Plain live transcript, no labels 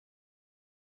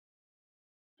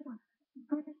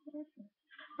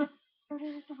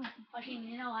Actually,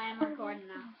 you know I am recording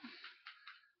now.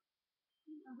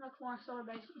 Look more solar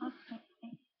base.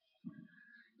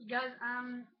 You guys,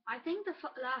 I think the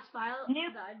last file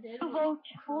that I did was vote.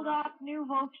 Hold up, new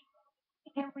vote.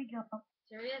 Here we go.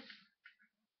 Serious?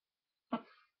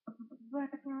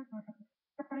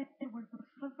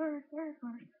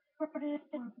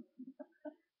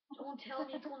 Don't tell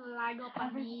me it's gonna lag up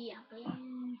on me, please.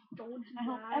 Don't I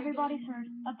hope lag everybody's on heard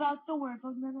me. about the word.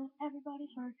 Everybody's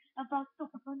heard about the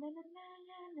word.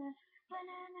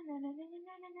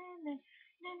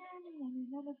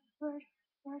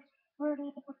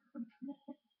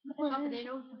 Hot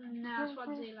potato? Nah,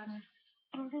 Swansea.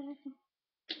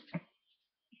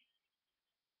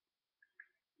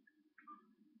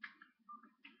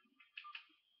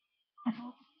 I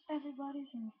hope everybody's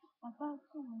heard about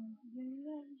the word.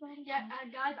 Yeah,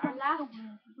 guys, our last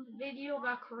video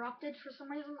got corrupted for some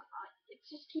reason. It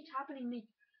just keeps happening to me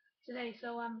today.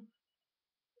 So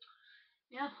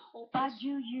yeah, hope Bad this.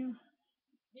 juju.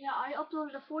 Yeah, I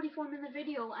uploaded a 44-minute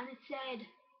video and it said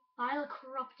file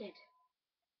corrupted.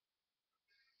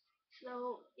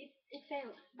 So it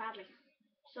failed badly.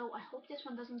 So I hope this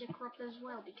one doesn't get corrupted as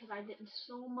well because I did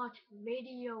so much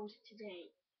videos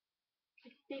today.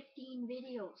 Like 15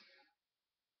 videos.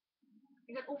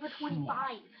 I got over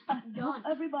 25 done.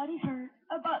 Everybody heard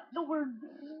about the word.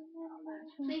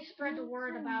 Please spread the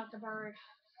word about the bird.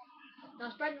 No,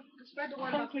 spread the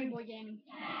word about Pretty Boy Gaming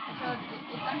because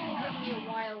it's actually taken me a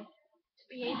while to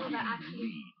be able to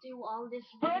actually do all this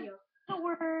video.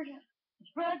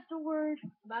 Spread the word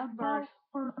About the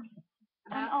bird.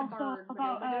 And also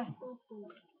about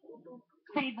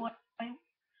Pretty Boy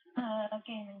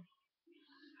Gaming.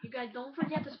 You guys don't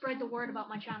forget to spread the word about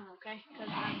my channel, okay? Because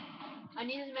I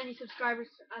need as many subscribers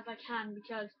as I can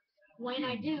because when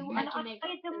I do, I can make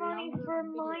the money for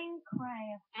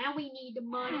Minecraft. And we need the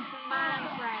money for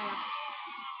Minecraft.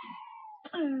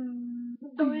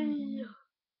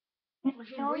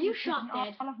 Were you shot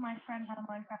dead? All of my friends have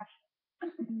Minecraft.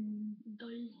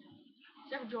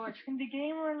 Except George. In the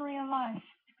game or in real life,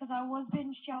 because I was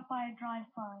being shot by a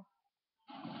drive-by.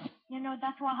 You know,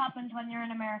 that's what happens when you're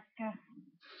in America.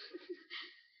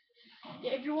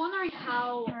 Yeah, if you're wondering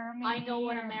how I know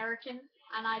an American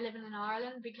and I live in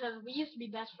Ireland, because we used to be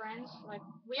best friends. Like,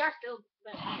 we are still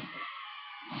best friends.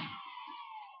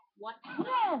 What?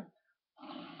 No!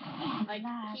 Like,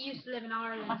 he used to live in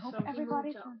Ireland, so he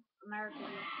moved to America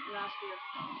last year.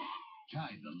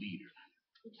 Ty the leader.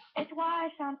 It's why I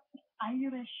sound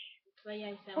Irish. It's why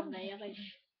I sound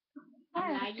Irish.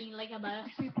 I'm lagging like a bus.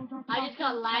 I just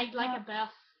got lagged like a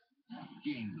bus.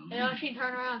 Hey, Oshie,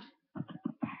 turn around.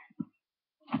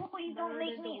 Please don't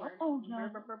make me old. I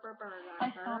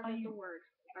saw you. The word.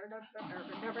 That's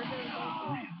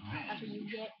what you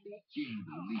get, bitch.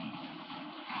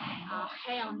 Oh,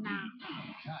 hell no.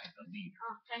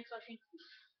 Oh, thanks, Oshie.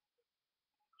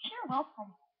 You're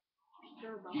welcome.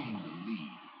 You're welcome.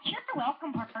 You're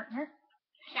welcome, partner.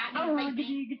 Shot in your face,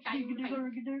 man. Shot in your face.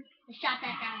 Shot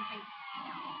that guy in the face.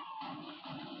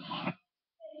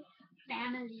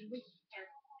 Family Whisker.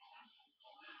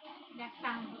 That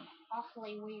sounds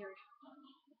awfully weird.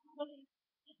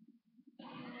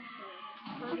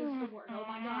 Bird is the word. Oh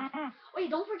my god. Wait,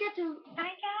 don't forget to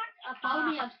follow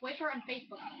me on Twitter and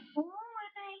Facebook. Oh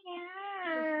my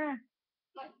god.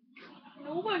 Like,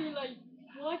 nobody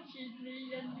watches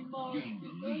me anymore. I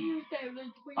used to have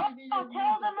 20 videos.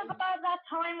 Tell them about that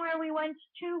time where we went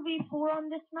 2v4 on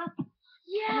this map.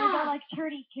 Yeah. And we got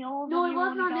 30 kills. No, it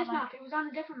wasn't on this map. It was on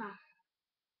a different map.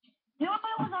 No,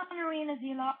 it was on Arena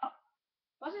Zilla.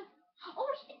 Was it? Oh,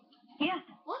 yeah.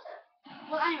 Was it?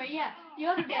 Well, anyway, yeah. The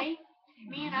other day,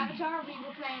 me and Avatar, we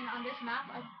were playing on this map.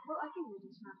 I think it was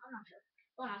this map. I'm not sure.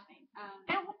 Don't ask me.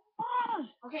 It was.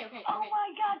 Okay. Oh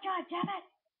my god, damn it.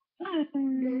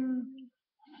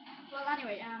 Well,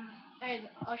 anyway, there's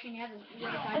Ocean has his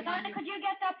could you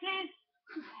get that, please?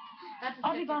 That's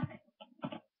I'll be back.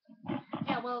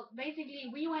 Yeah, well, basically,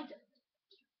 we went.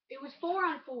 It was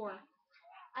 4-on-4,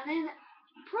 and then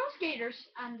Pro Skaters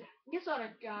and this other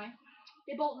guy,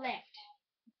 they both left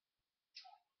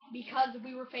because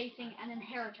we were facing an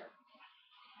inheritor.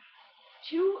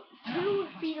 Two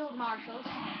field marshals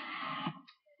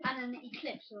and an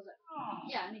eclipse, was it?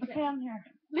 Yeah, an eclipse. Okay, I'm here.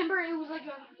 Remember, it was an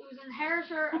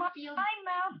inheritor, a field. My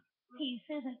mouthpiece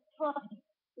isn't funny.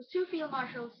 It was 2 field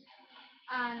marshals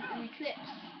and an eclipse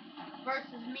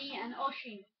versus me and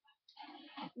Oshin.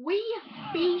 We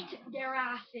beat their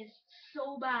asses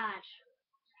so bad.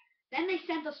 Then they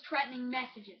sent us threatening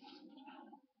messages.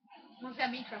 What's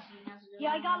that mean, threatening messages?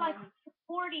 Yeah, I got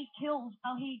 40 kills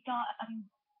while he got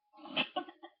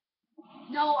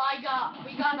No, we got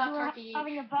Because about you were 30 each.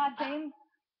 having a bad game?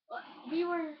 We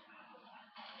were,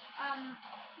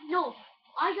 no,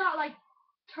 I got like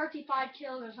 35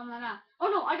 kills or something like that. Oh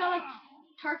no, I got like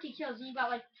 30 kills and you got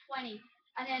like 20.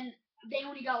 And then they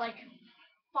only got like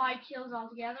 5 kills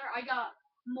altogether. I got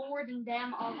more than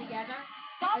them altogether.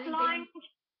 Stop lying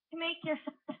to make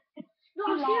yourself.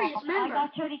 No, I'm serious, remember. I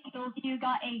got 30 kills, you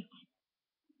got 8.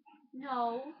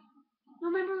 No,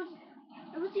 remember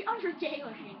it was the other day,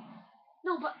 Ocean.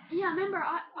 No, but yeah, remember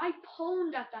I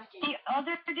pwned at that game. The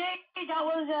other day, that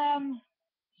was,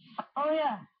 oh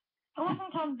yeah. It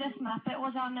wasn't on this map, it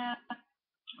was on,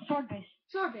 Swordbase.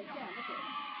 Swordbase, yeah, that's it.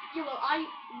 Yeah, well,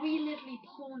 we literally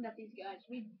pwned at these guys.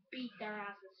 We beat their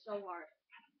asses so hard.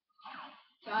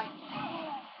 Right?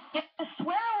 Yeah, I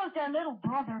swear it was their little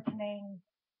brother playing.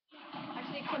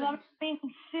 Actually, it I could've- mean,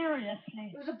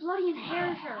 seriously. It was a bloody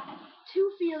Inheritor,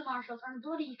 2 Field Marshals, and a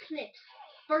bloody Eclipse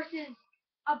versus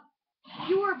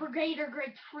you were a Brigadier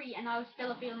grade 3 and I was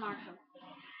still a Field Marshal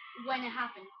when it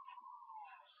happened.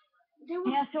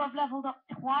 Yeah, so I've leveled up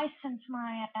twice since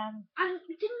my, And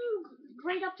didn't you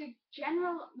grade up to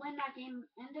General when that game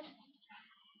ended?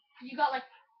 You got like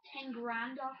 10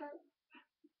 grand off it?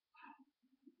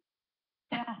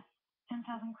 yeah,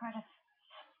 10,000 credits.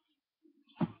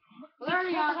 Well,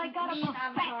 early Because on, I got me a and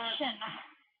Avatar, perfection.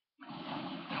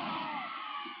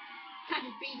 I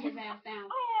just beat his ass down.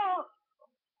 Oh!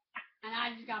 And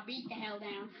I just got beat the hell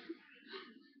down.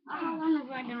 How long have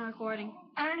I been recording?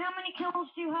 Aaron, how many kills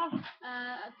do you have? 7.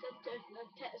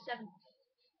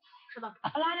 Shut up.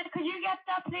 Alana, could you get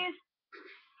that, please?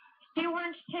 You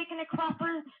weren't taking a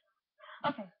cropper.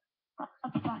 Okay,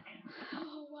 I'll be back.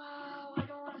 Oh wow, I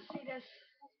don't want to see this.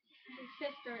 His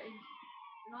sister is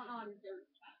not know what he's doing.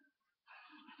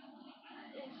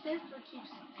 His sister keeps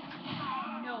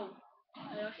no.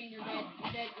 Okay, you're dead.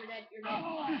 You're dead. You're dead. You're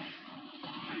dead.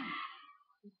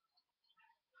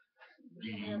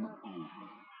 Game over.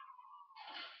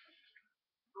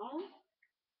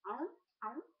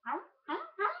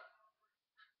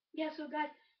 Yeah, so guys,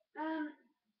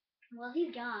 well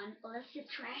he's gone. Well, let's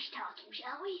just trash talk him,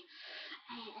 shall we?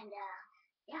 And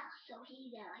yeah, so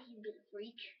he's a bit of a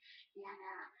freak, and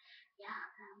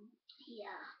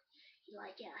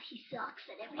yeah, he sucks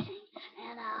at everything,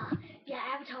 and yeah,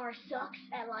 Avatar sucks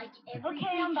at like everything.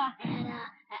 Okay, I'm back. And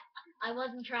I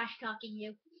wasn't trash talking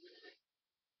you.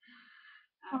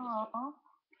 Aww. Oh.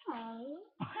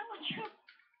 Why would you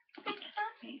be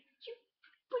happy?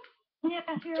 Yeah,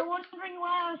 if you're wondering why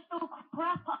I was so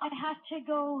crap, I had to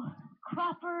go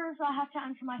croppers, I had to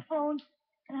answer my phone,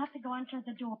 and I had to go answer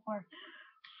the door.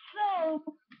 So,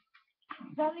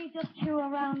 that leads us to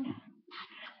around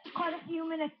quite a few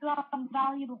minutes long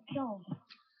valuable kills.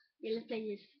 Yeah, let's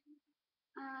play this.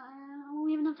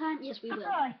 We have enough time? Yes, we will.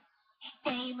 Right.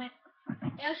 Damn it.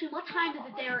 Actually, what time is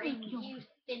it there in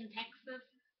Houston, Texas?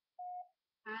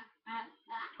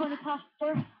 20 past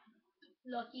 4.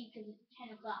 Lucky, because it's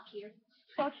 10 o'clock here.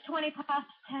 So it's 20 past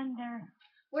 10 there.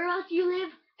 Where else do you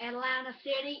live? Atlanta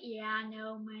City? Yeah, I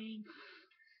know, man.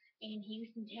 In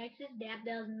Houston, Texas? That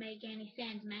doesn't make any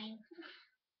sense, man.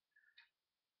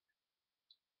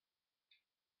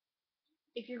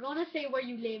 If you're gonna say where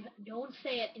you live, don't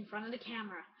say it in front of the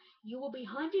camera. You will be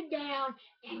hunted down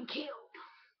and killed.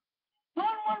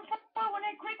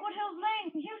 1114 Creekwood Hills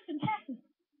Lane, Houston, Texas.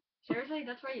 Seriously?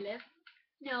 That's where you live?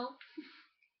 No.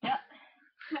 Yeah.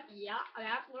 Yeah,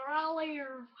 that's where I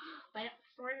live. That's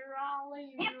where I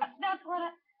live. Yeah, that's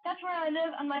where I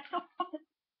live, and my stuff is.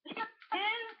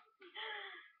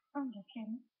 I'm just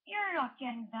kidding. You're not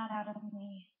getting that out of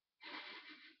me.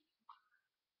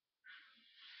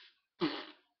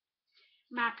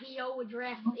 My PO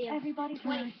address is Everybody's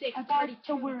heard 26 about 32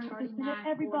 the word. 39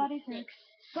 Everybody's 46.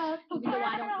 heard about the Even though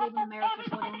I don't live in America,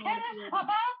 so I don't know what it is.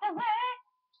 about the word.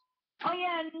 Oh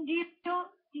yeah, and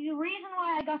the reason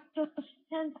why I got those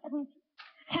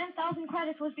 10,000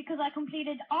 credits was because I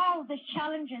completed all the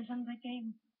challenges in the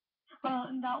game. Well,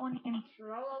 in that one game,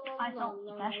 I felt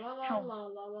special.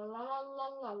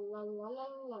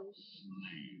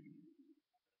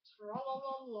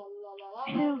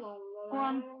 2,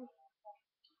 1.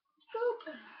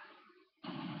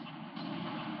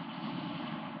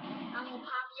 I'm gonna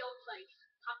pop your face.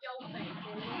 Pop your face.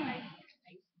 Your little face.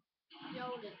 Your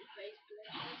little face.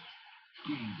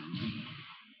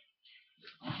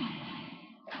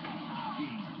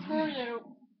 Screw you.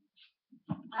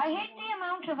 I hate the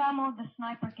amount of ammo the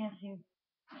sniper gives you.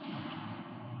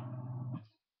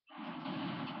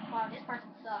 Wow, this person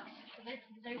sucks.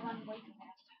 They run way too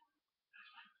fast.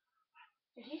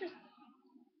 Did he just...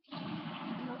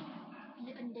 No.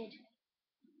 Nippin' did.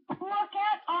 Look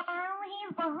at Arm,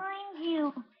 he's behind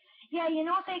you. Yeah, you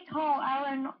know what they call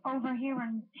Aaron over here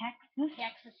in Texas?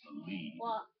 Texas. The lead.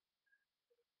 What?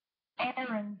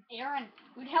 Aaron. Aaron.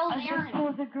 Who the hell is I Aaron? just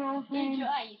was a girl's name.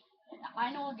 DJ.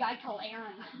 I know a guy called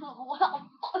Aaron.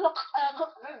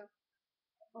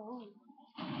 Oh.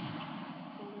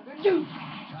 Tied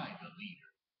the leader.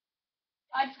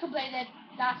 I just completed.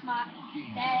 That's my.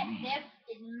 This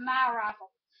is my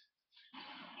rifle.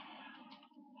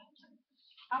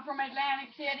 I'm from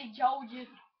Atlantic City, Georgia.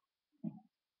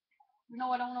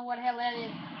 No, I don't know what the hell that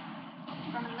is.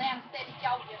 From Atlantic City,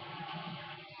 Georgia.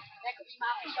 That could be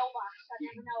my PO box. I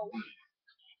never know.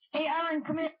 Hey, Aaron,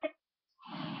 come here.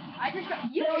 I just got.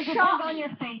 You There was just a bug shot on me.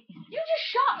 your face. You just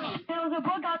shot me. There was a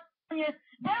bug on your.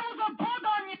 There was a bug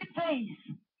on your face.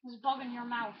 There's a bug in your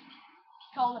mouth.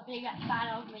 It's called a big,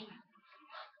 fat, ugly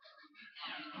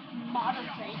modern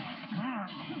face.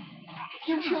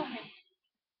 You shoot me.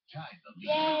 Tied the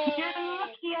leader.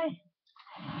 Yay!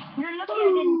 You're lucky I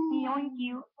didn't yoink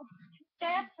you.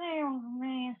 That sounds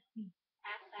nasty.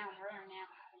 That sounds really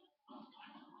nasty.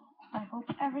 I hope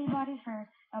everybody's heard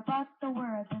about the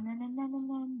word.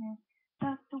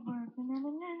 About the word.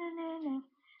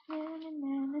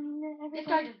 This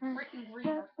guy's Everybody's a heard freaking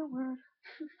griever. about the word.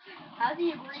 How do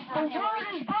you griever The on him? word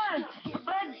is bird.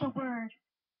 Spread the word.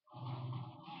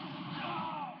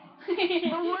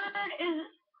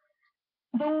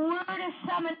 The word is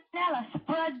salmonella.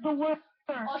 Spread the word.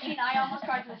 Oh, shit, I almost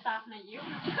tried to assassinate you.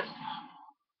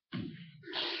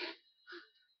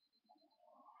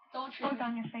 Don't shoot Bug me.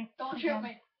 on your face. Don't shoot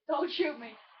me. Don't shoot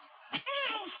me.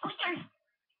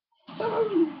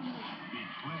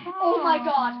 Oh my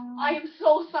god. I am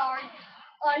so sorry.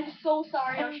 I'm so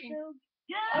sorry, Oshin.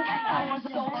 Oshin, I am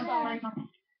so sorry.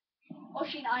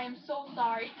 Oshin, I am so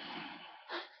sorry.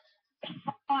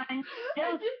 Fine.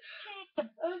 I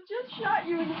just shot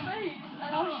you in the face.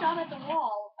 And I shot at the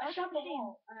wall. I shot the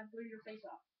wall. And I blew your face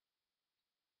off.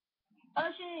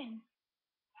 Oshin.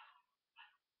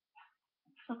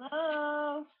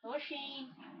 Hello. Oshin.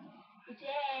 It's a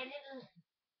little...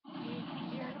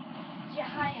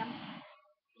 Jahayam.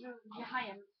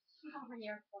 Jahayam. Over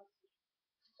here.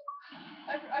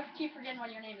 I keep forgetting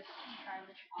what your name is.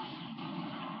 Childish.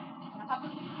 Can I pop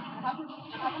him? Can I pop him? Can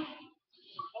I pop him?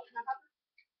 Oh, can I pop him?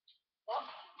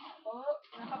 Oh,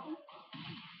 can I pop him?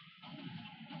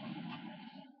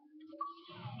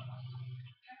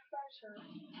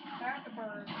 There's the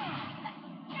bird.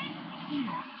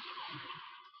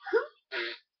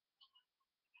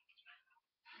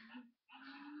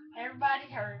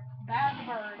 Everybody heard. There's the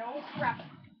bird. Oh crap.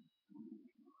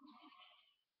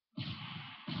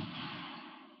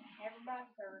 Everybody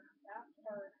heard. That's the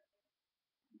bird.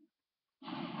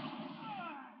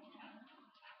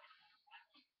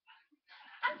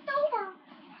 I'm sober.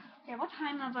 Okay, what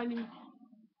time have I been?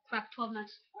 Crap, 12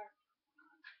 minutes. Or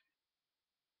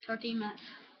 13 minutes.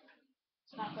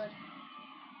 It's not good.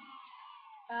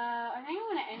 I think I'm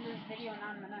gonna end this video in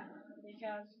a minute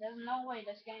because there's no way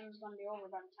this game is gonna be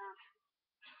over by the time.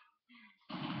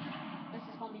 This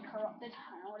is gonna be corrupted.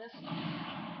 I know it is.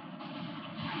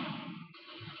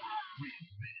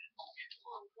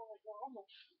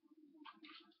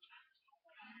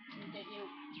 Get you.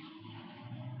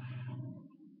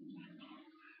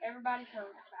 Everybody's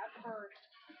heard about the bird.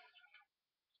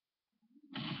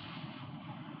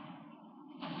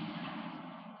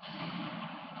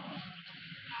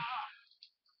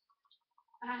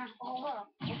 Hold up.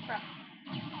 Oh crap.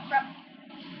 Crap.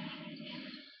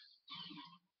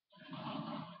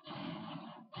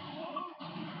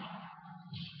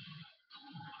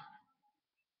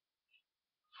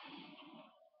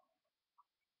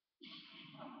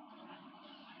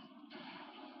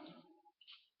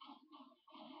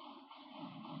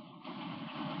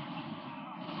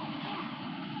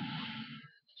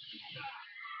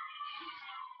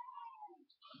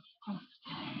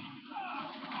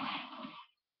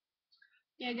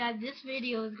 Yeah, guys, this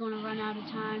video is gonna run out of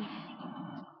time.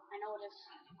 I know it is.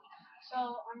 So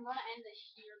I'm gonna end it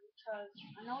here because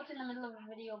I know it's in the middle of a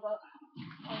video, but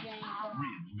again,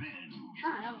 but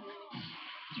I know, really.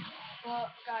 Well,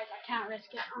 guys, I can't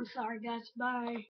risk it. I'm sorry, guys. Bye.